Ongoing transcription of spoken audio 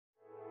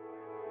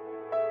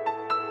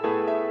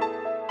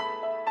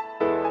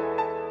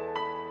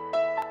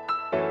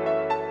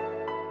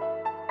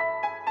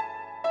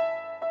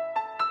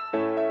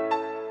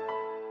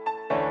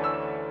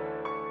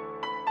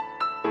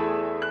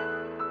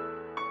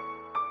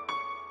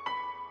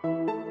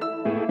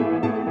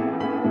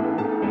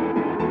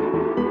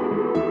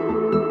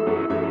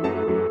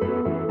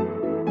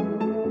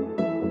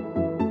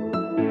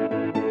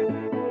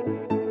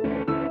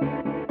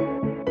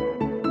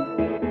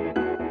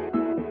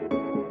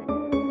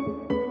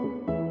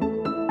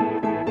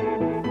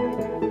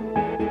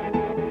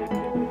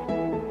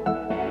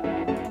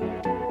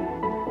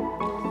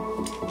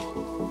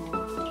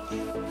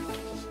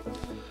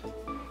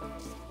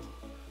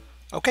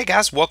Okay,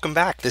 guys, welcome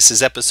back. This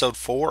is episode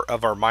 4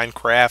 of our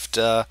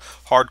Minecraft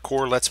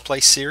Hardcore Let's Play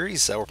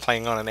series. We're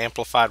playing on an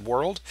amplified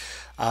world.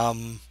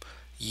 Um,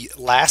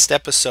 Last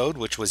episode,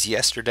 which was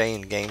yesterday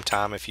in game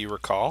time, if you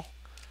recall.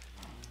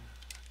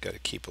 Got to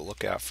keep a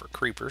lookout for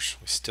creepers.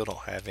 We still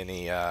don't have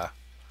any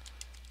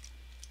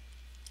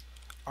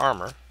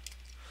armor.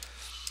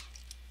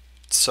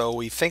 So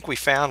we think we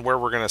found where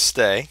we're going to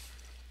stay.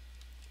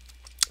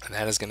 And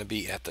that is going to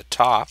be at the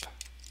top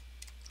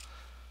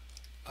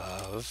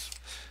of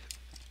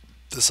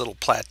this little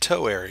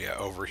plateau area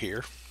over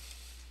here,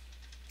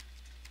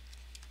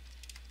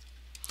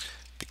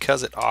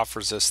 because it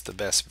offers us the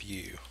best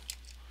view.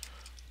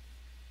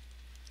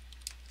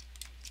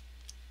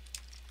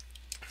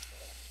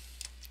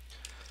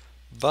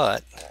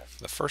 But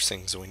the first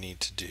things we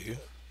need to do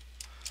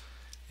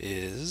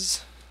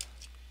is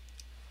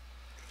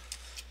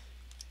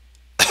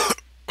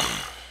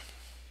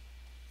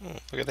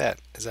look at that.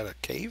 Is that a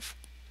cave?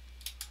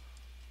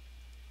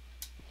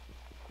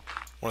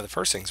 One of the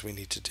first things we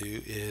need to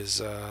do is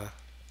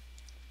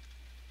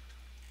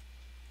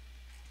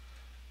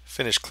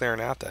finish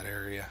clearing out that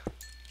area.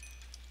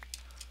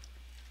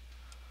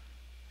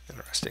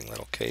 Interesting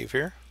little cave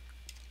here.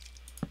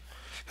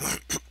 Go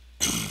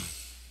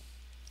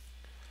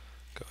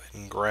ahead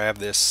and grab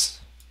this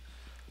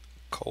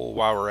coal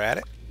while we're at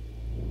it.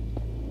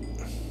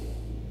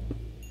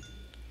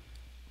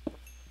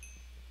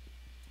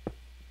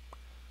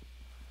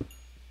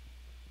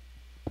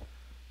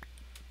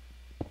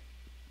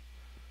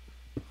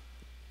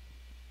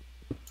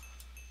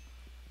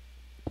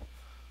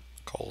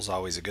 Coal's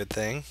always a good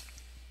thing.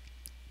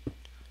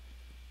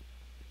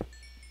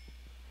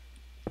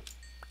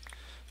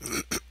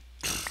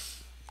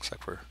 Looks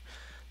like we're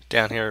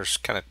down here. There's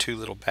kind of two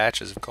little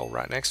batches of coal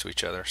right next to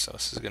each other, so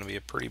this is going to be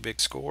a pretty big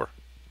score.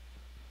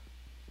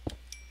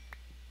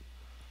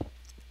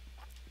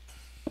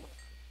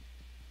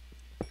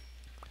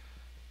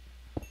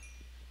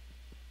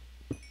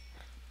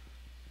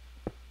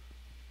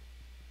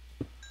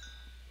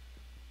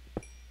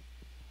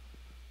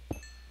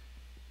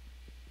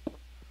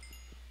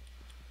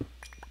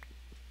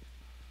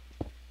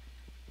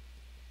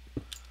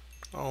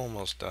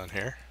 Almost done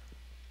here.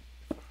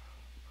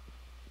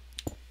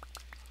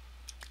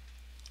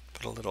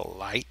 Put a little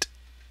light,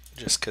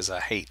 just because I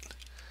hate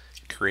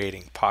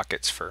creating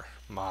pockets for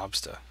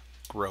mobs to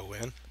grow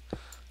in.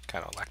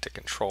 Kind of like to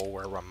control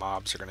where my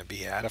mobs are going to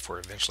be at if we're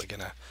eventually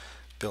going to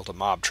build a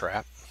mob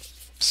trap.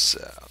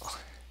 So,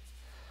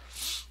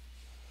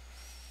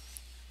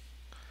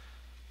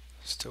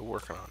 still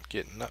working on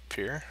getting up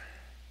here.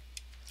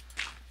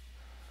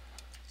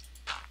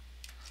 I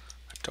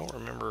don't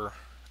remember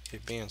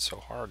it being so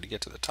hard to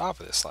get to the top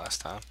of this last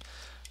time.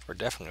 We're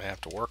definitely going to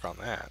have to work on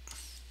that.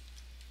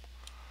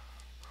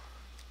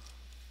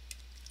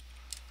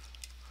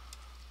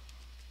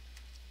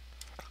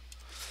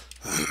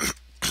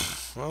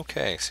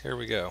 Okay, so here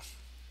we go.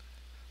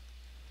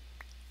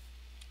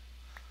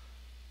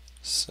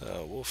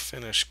 So we'll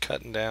finish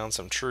cutting down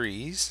some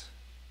trees.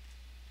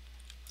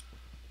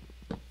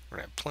 We're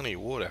going to have plenty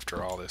of wood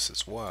after all this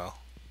as well.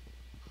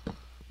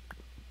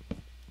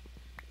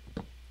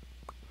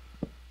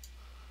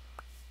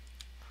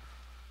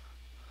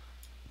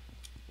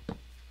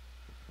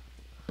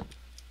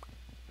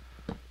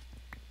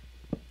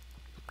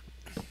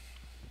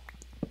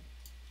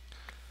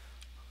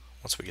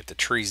 Once we get the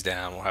trees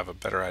down, we'll have a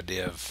better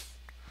idea of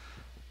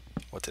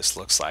what this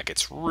looks like.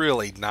 It's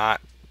really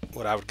not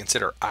what I would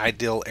consider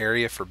ideal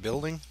area for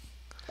building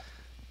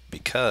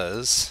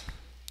because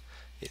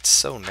it's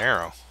so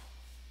narrow.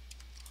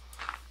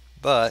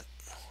 But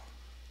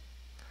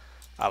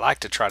I like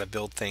to try to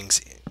build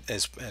things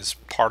as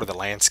part of the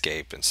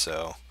landscape, and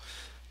so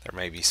there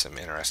may be some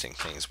interesting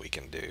things we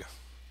can do.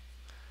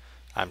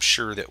 I'm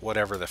sure that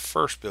whatever the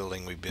first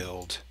building we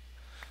build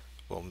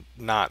will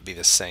not be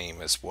the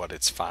same as what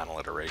its final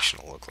iteration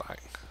will look like.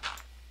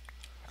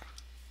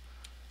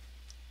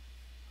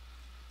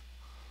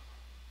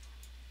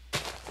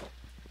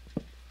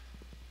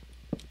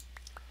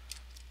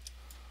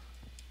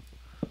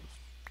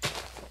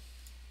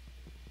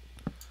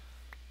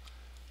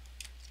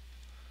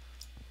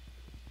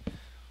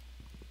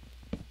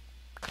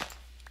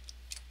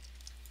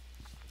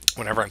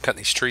 Whenever I'm cutting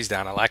these trees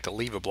down, I like to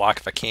leave a block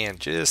if I can,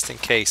 just in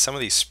case. Some of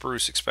these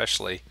spruce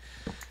especially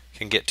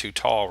can get too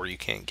tall where you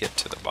can't get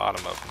to the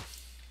bottom of them,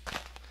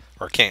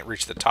 or can't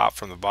reach the top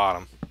from the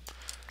bottom.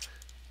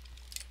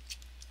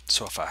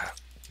 So if I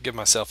give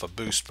myself a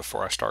boost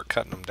before I start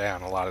cutting them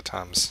down, a lot of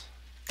times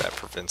that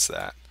prevents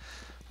that.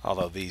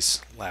 Although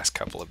these last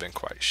couple have been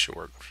quite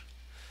short.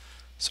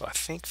 So I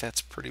think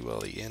that's pretty well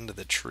the end of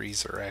the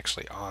trees that are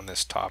actually on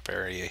this top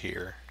area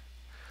here.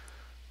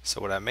 So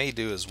what I may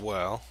do as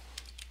well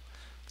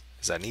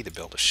is I need to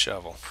build a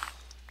shovel.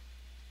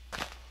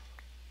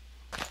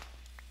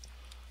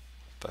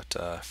 But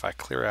if I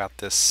clear out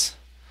this,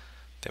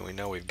 then we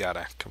know we've got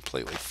a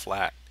completely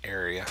flat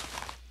area.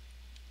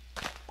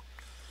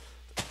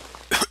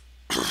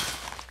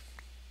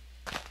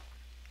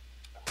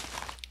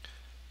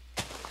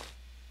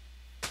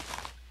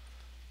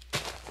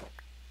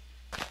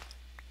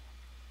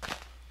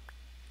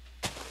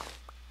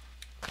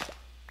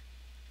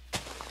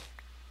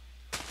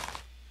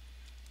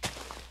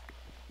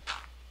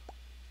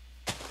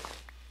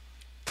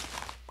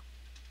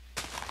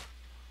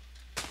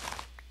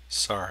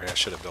 Sorry, I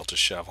should have built a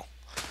shovel.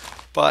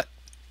 But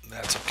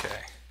that's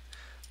okay.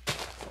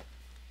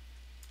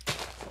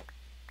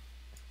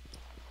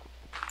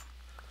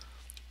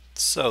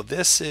 So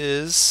this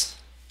is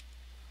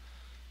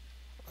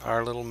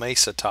our little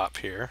mesa top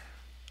here.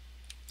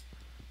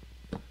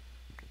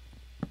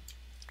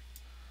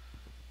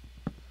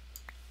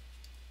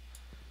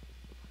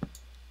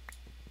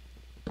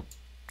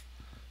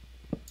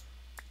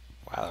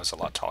 Wow, that was a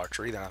lot taller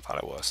tree than I thought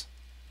it was.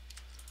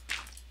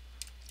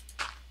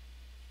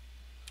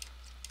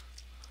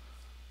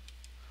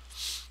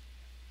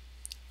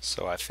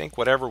 So I think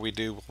whatever we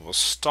do will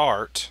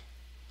start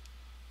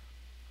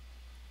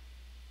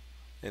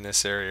in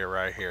this area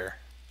right here.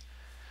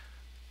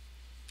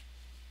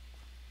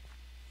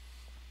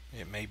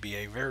 It may be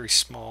a very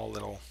small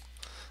little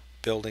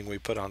building we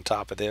put on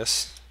top of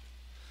this,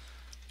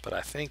 but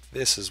I think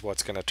this is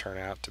what's going to turn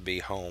out to be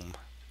home,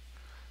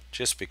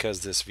 just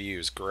because this view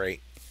is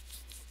great.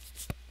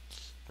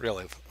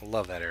 Really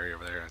love that area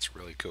over there. It's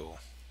really cool.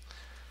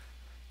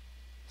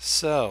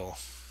 So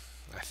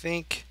I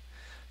think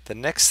the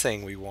next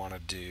thing we want to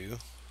do,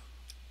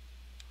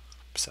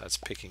 besides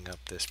picking up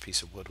this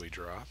piece of wood we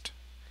dropped,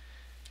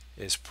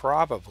 is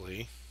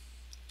probably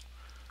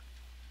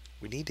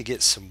we need to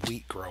get some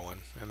wheat growing.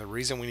 And the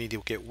reason we need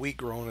to get wheat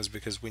growing is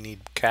because we need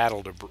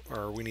cattle to,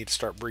 or we need to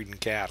start breeding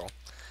cattle.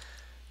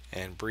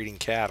 And breeding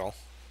cattle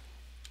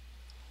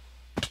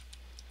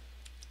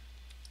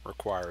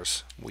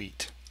requires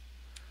wheat,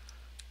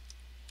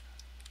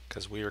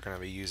 because we are going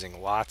to be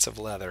using lots of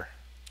leather.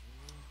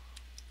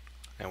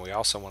 And we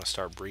also want to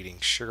start breeding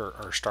sugar,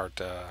 or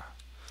start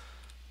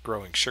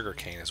growing sugar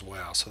cane as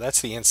well. So that's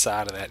the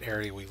inside of that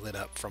area we lit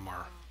up from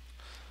our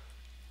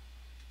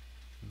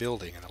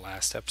building in the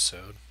last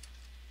episode.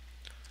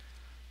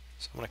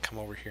 So I'm going to come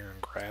over here and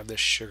grab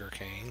this sugar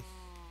cane.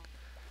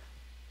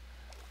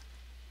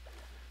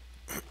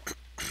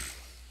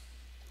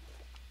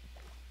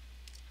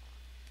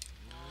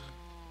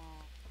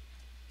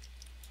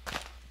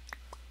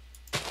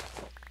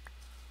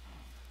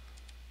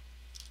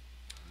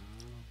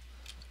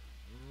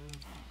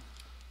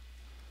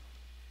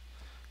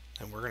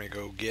 And we're going to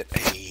go get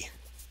a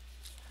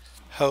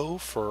hoe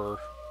for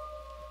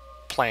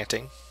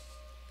planting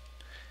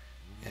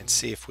and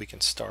see if we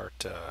can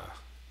start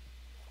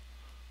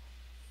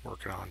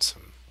working on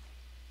some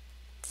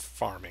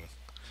farming.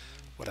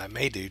 What I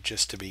may do,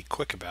 just to be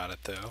quick about it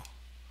though,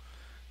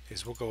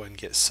 is we'll go ahead and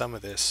get some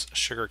of this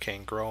sugar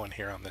cane growing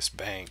here on this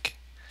bank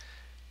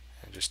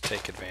and just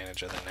take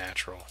advantage of the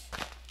natural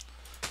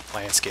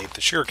landscape.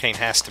 The sugar cane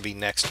has to be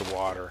next to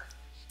water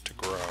to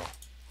grow.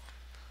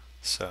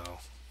 So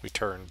we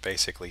turn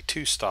basically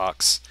 2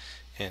 stalks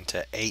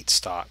into 8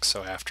 stalks,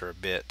 so after a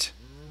bit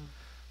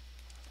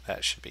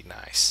that should be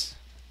nice.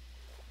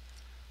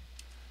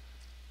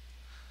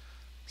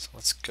 So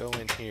let's go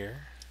in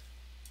here.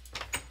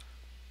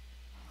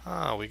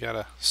 Oh, we got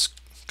a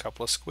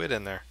couple of squid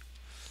in there.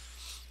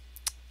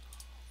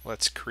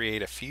 Let's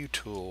create a few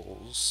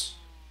tools.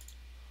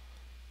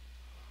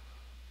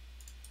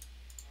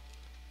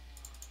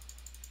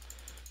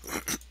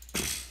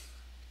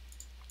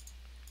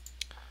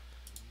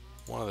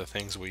 One of the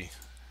things we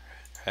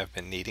have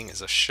been needing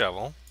is a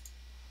shovel.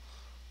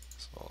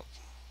 So I'll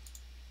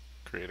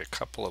create a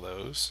couple of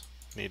those.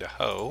 Need a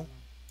hoe.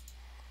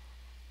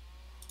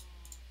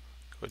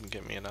 Go ahead and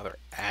get me another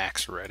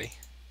axe ready.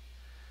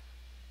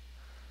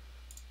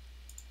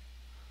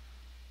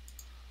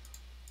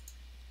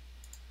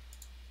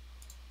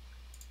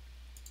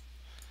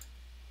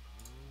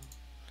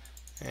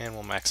 And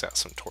we'll max out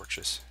some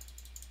torches.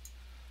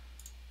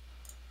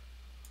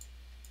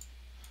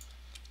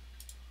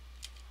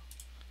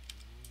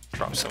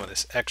 Drop some of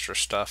this extra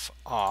stuff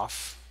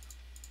off.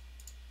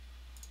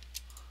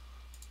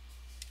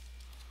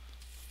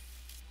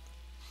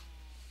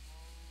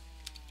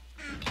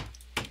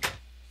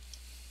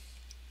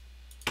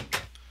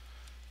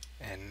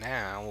 And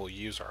now we'll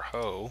use our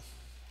hoe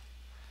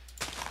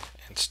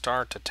and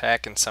start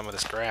attacking some of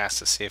this grass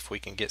to see if we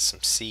can get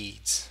some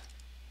seeds.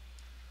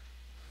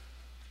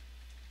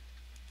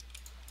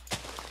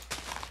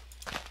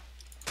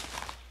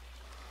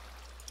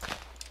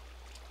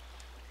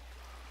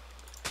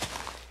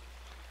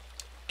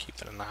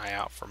 Keeping an eye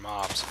out for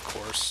mobs, of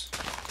course.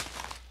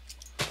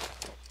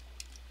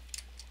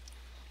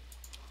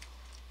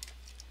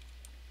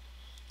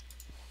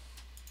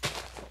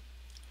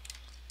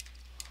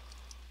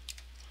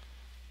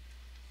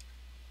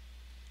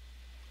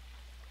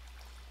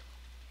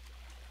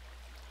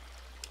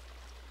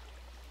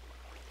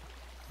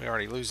 We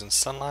already losing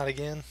sunlight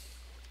again?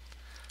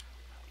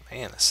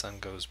 Man, the sun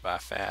goes by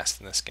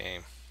fast in this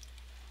game.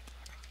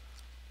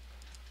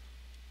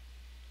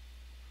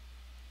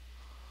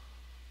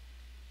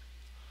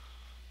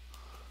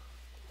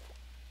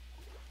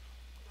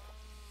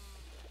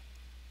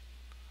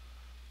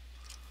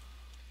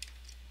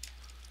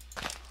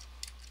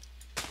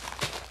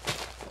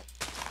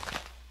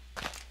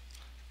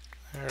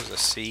 There's a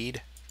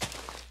seed.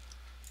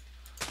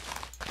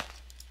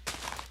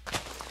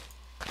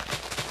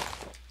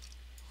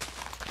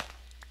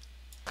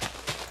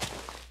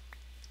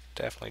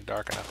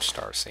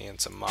 start seeing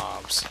some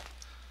mobs.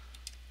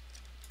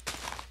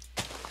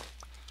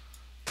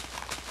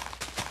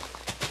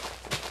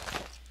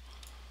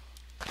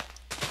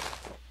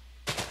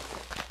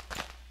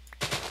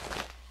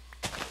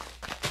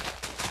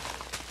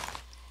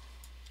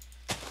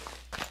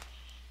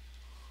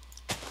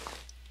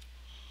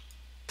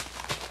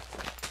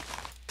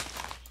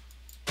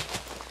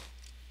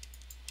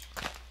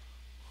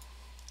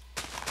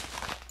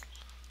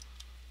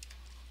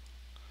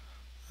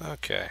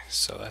 Okay,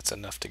 so that's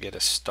enough to get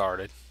us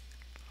started.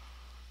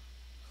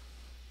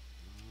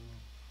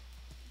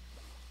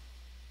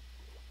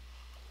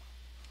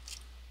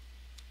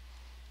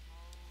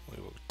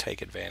 We will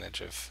take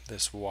advantage of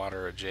this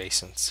water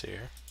adjacent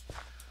here.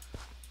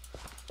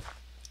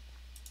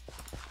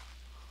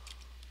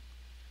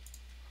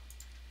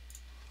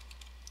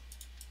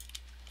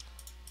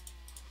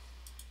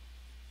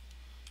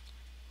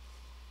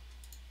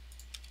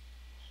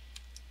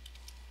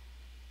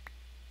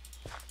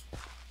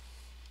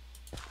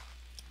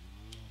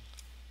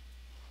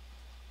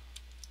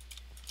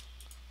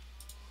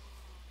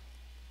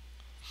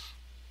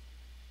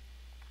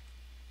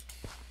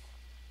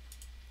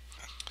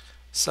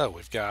 So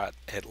we've got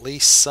at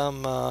least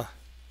some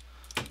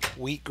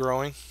wheat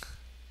growing,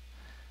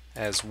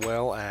 as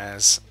well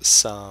as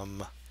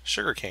some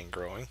sugarcane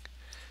growing,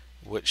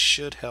 which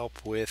should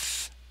help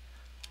with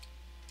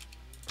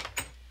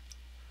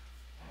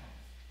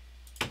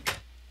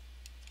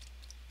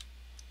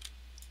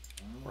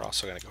we're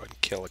also going to go ahead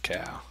and kill a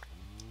cow,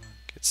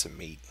 get some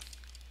meat.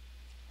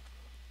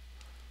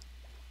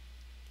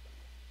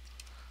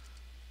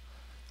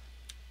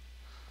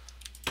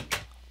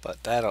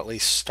 But that at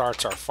least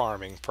starts our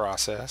farming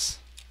process.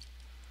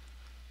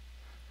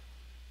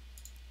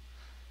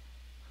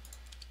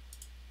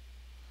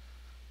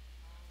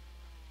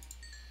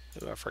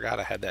 Ooh, I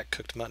forgot I had that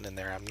cooked mutton in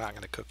there. I'm not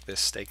going to cook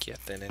this steak yet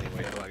then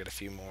anyway until I get a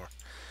few more.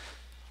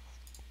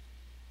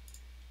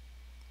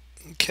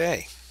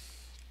 Okay.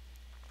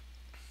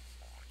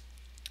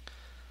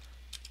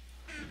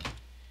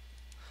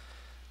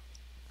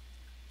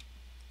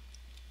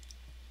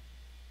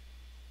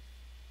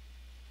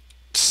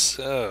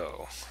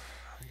 So,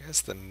 I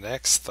guess the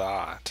next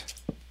thought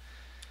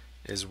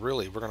is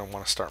really we're going to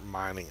want to start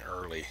mining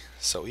early.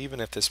 So even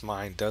if this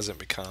mine doesn't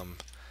become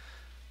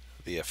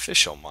the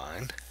official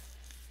mine,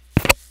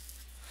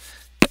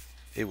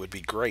 it would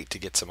be great to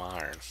get some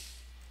iron.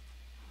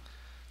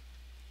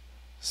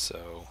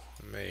 So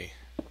I may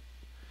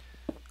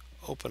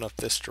open up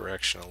this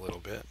direction a little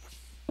bit.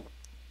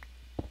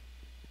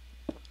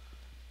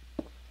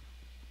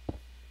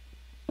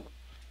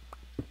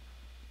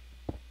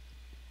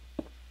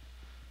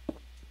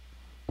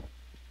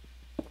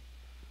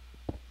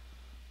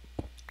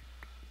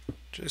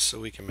 Just so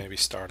we can maybe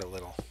start a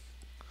little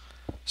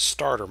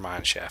starter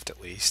mine shaft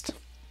at least.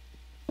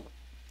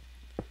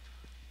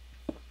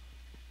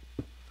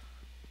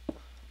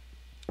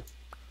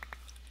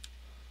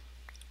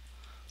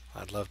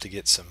 I'd love to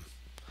get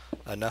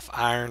enough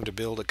iron to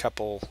build a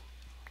couple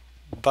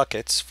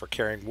buckets for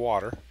carrying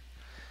water,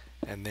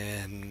 and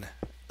then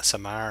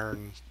some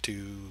iron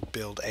to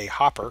build a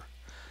hopper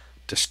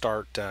to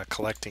start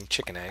collecting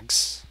chicken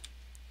eggs.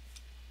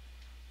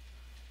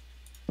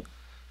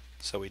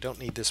 So we don't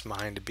need this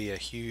mine to be a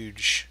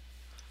huge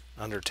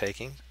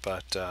undertaking,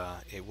 but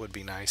it would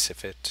be nice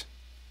if it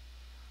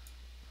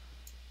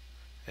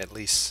at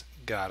least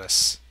got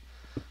us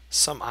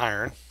some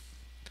iron.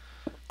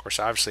 Of course,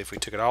 obviously, if we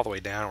took it all the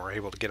way down and were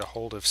able to get a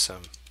hold of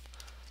some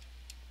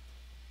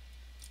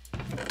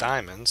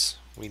diamonds,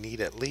 we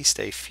need at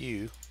least a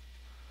few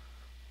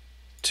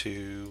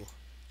to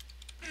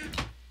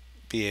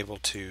be able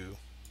to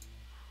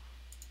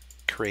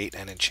create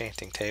an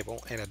enchanting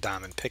table and a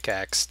diamond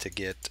pickaxe to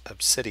get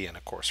obsidian,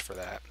 of course, for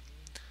that.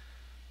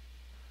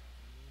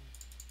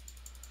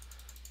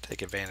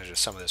 Take advantage of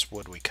some of this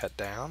wood we cut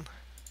down.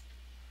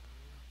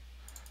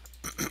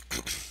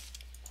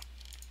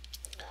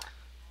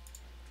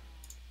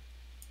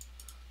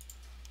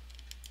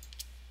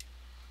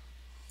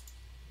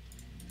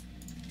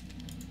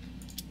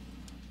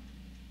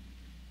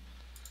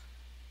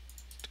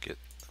 To get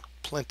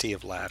plenty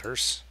of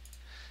ladders.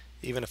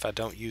 Even if I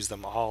don't use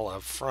them all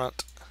up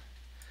front,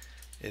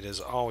 it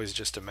is always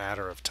just a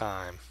matter of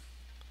time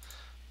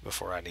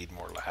before I need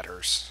more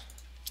ladders.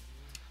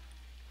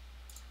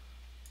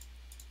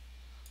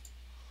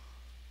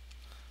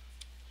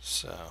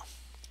 So,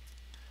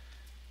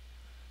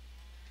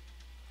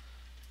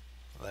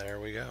 there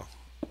we go.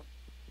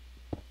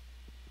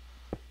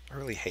 I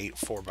really hate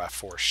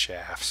 4x4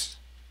 shafts.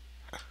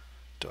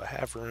 Do I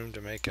have room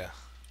to make a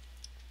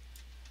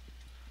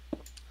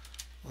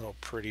little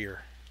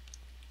prettier?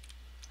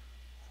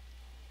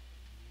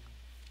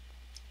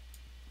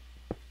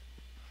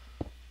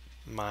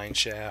 Mine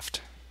shaft,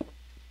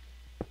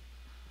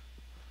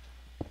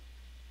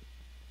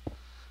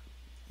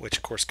 which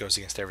of course goes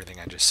against everything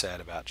I just said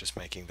about just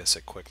making this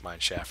a quick mine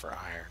shaft for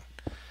iron.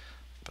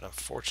 But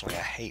unfortunately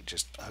I hate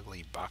just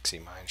ugly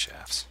boxy mine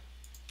shafts.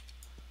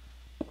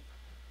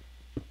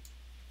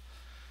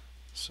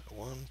 So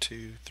 1,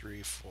 2,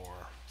 3, 4,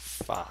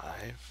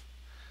 5,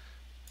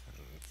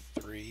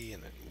 and 3,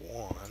 and then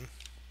 1, and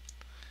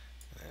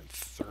then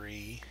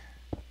 3,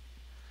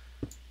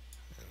 and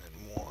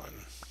then 1.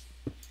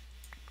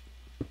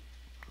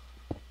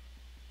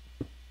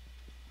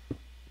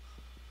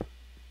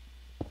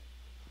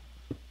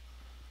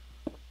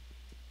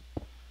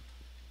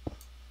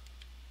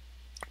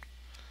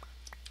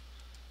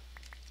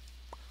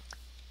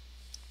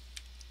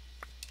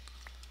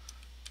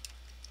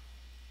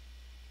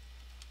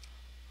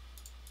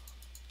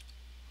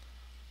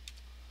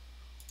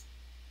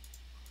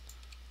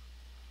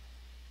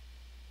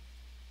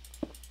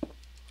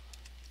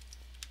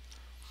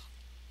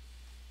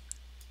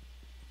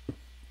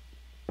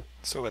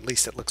 So at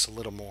least it looks a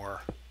little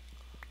more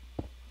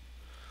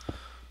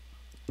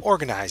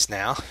organized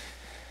now.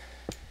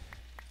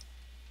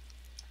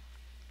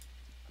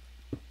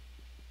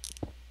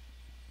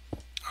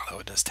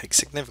 Although it does take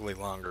significantly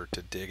longer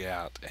to dig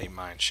out a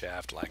mine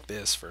shaft like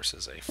this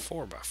versus a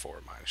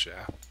 4x4 mine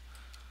shaft.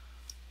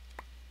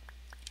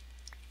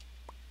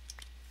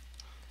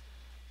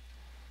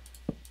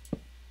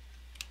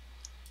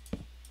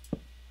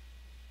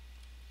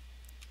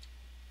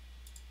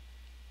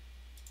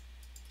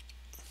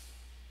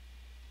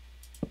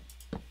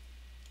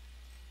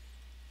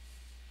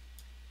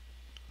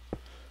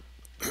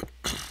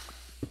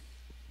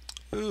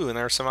 Ooh, and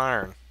there's some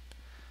iron.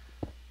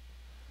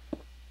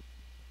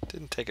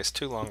 Didn't take us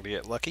too long to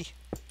get lucky.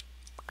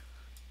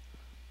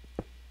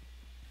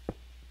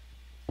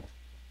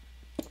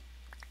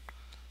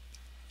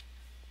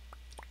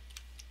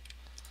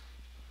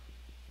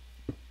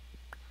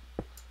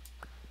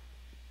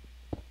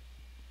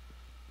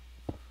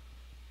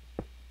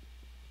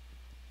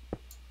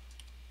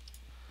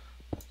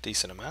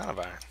 Decent amount of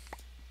iron.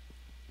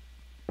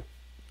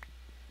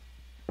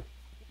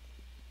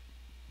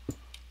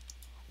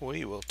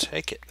 We will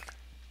take it.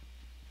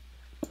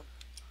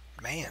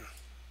 Man,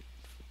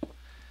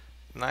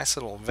 nice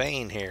little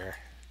vein here.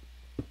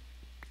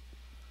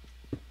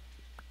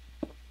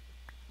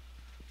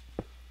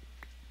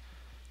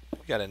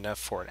 We got enough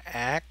for an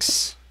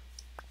axe,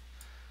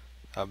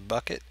 a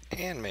bucket,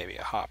 and maybe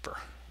a hopper.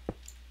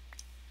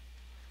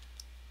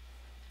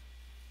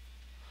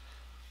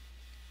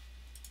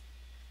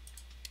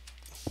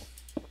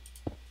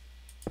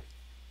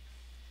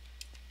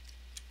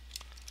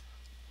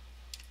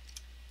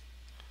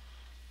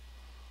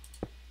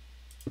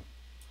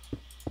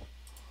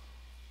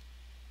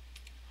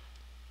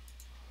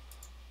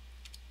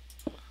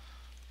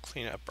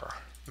 Clean up our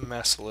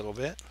mess a little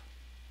bit.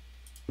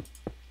 I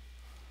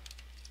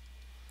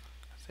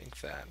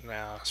think that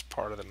now is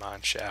part of the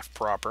mine shaft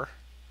proper.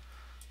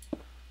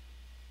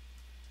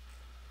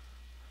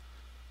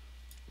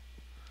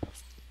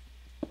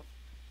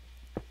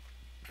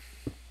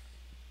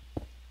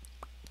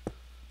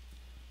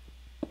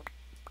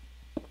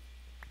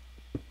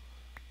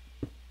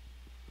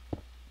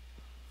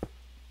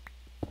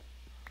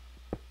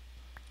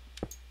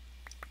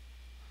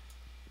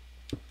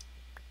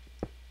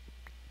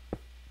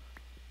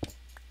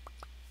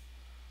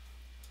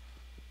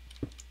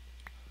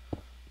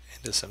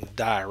 Into some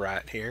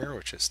diorite here,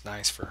 which is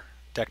nice for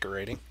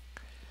decorating.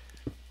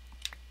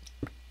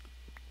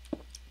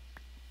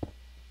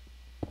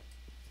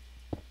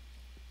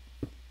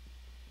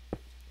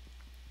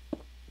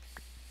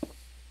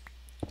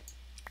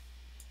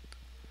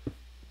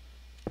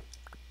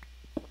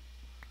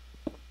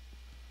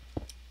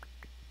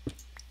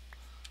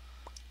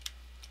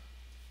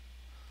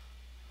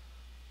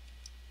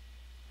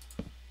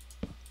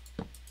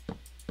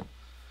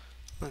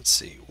 Let's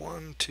see,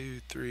 1, 2,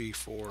 3,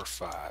 4,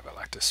 5. I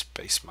like to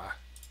space my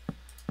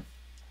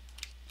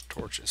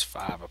torches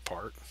 5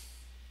 apart.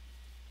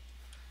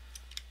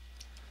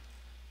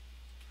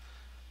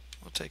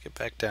 We'll take it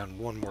back down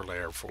one more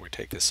layer before we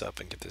take this up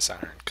and get this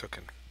iron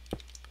cooking.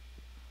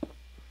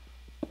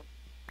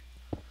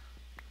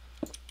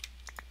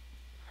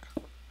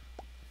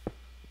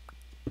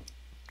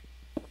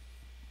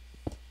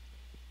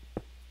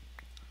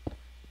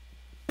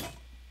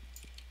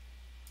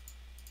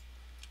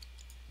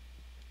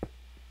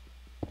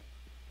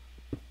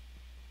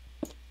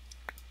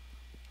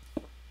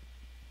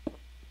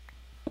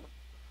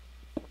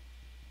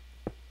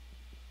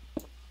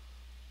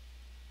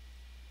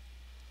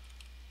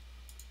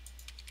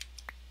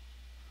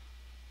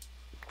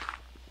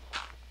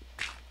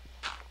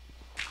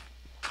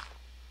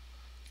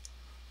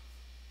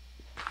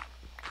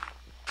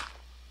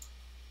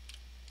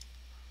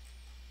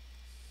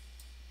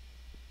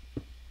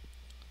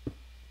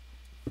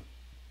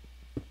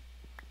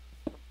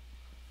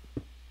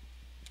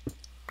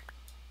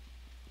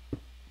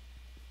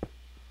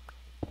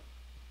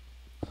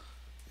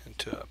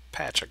 To a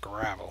patch of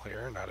gravel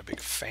here, not a big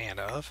fan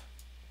of,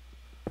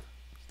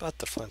 but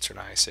the flints are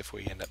nice if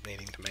we end up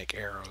needing to make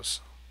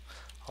arrows,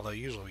 although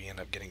usually we end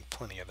up getting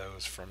plenty of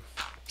those from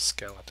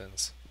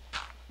skeletons.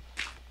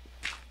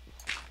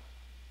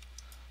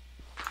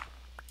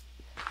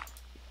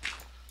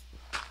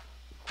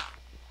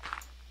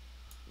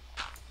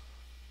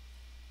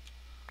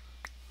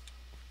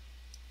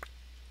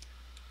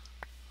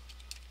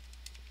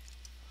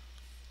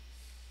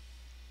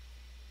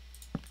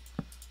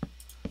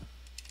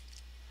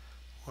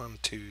 1,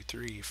 2,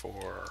 3,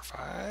 4,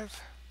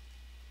 5.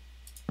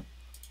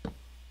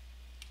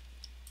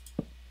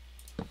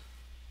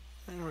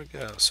 There we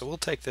go. So we'll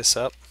take this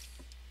up.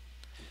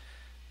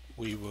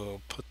 We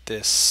will put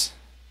this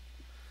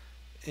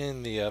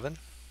in the oven.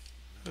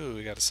 Ooh,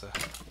 we got us a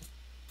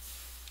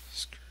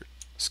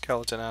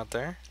skeleton out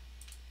there.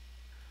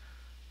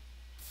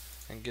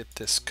 And get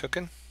this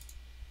cooking.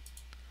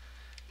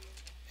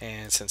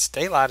 And since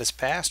daylight has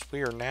passed,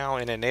 we are now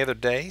in another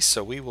day,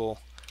 so we will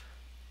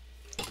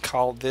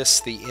call this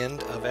the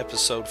end of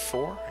episode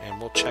 4, and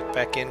we'll check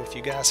back in with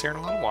you guys here in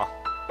a little while.